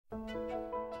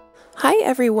Hi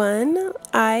everyone!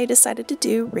 I decided to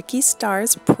do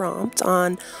Rikkistar's prompt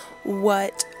on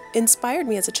what inspired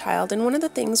me as a child, and one of the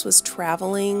things was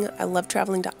traveling. I love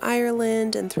traveling to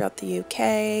Ireland and throughout the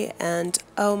UK, and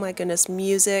oh my goodness,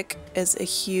 music is a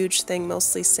huge thing,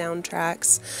 mostly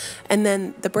soundtracks. And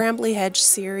then the Brambley Hedge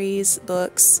series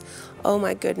books, oh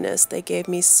my goodness, they gave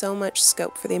me so much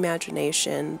scope for the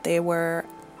imagination. They were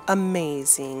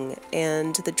amazing.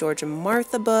 And the George and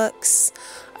Martha books,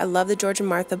 I love the George and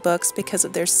Martha books because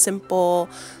of their simple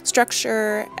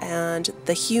structure and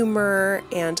the humor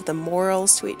and the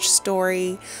morals to each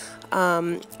story.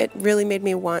 It really made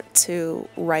me want to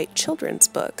write children's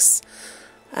books,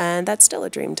 and that's still a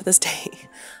dream to this day.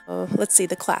 Let's see,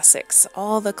 the classics,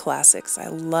 all the classics. I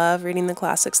love reading the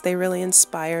classics. They really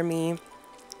inspire me.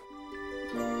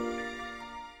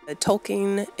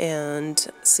 Tolkien and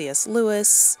C.S.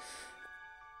 Lewis,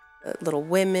 Little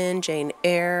Women, Jane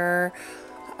Eyre,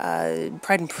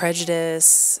 Pride and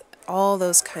Prejudice, all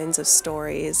those kinds of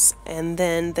stories. And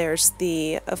then there's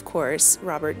of course,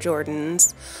 Robert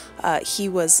Jordan's. He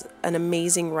was an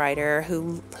amazing writer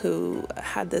who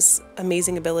had this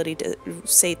amazing ability to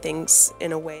say things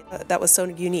in a way that was so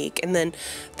unique. And then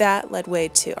that led way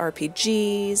to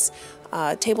RPGs,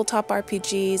 tabletop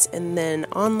RPGs, and then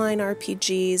online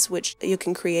RPGs, which you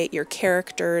can create your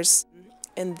characters.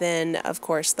 And then, of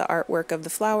course, the artwork of the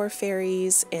flower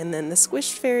fairies, and then the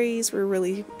squished fairies were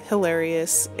really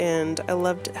hilarious, and I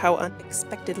loved how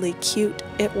unexpectedly cute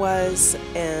it was,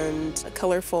 and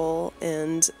colorful,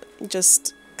 and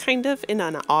just kind of in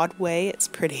an odd way. It's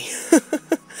pretty.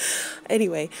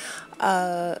 Anyway,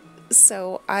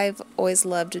 so I've always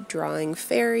loved drawing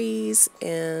fairies,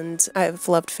 and I've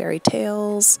loved fairy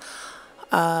tales,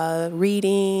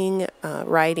 reading,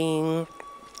 writing.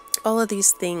 All of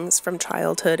these things from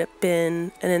childhood have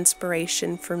been an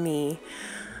inspiration for me.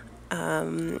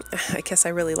 I guess I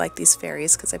really like these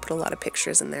fairies because I put a lot of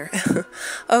pictures in there.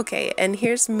 Okay, and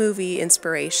here's movie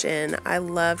inspiration. I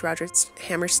loved Roger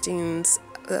Hammerstein's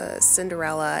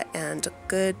Cinderella, and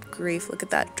good grief, look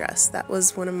at that dress. That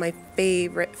was one of my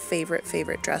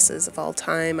favorite dresses of all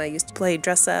time. I used to play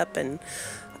dress up, and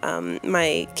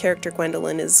my character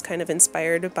Gwendolyn is kind of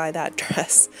inspired by that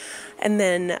dress. And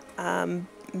then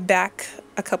back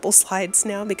a couple slides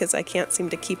now, because I can't seem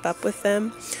to keep up with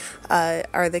them,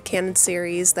 are the canon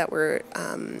series that were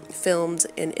filmed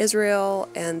in Israel,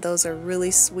 and those are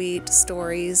really sweet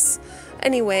stories.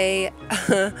 Anyway,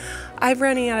 I'm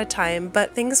running out of time,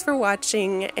 but thanks for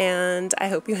watching, and I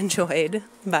hope you enjoyed.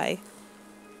 Bye.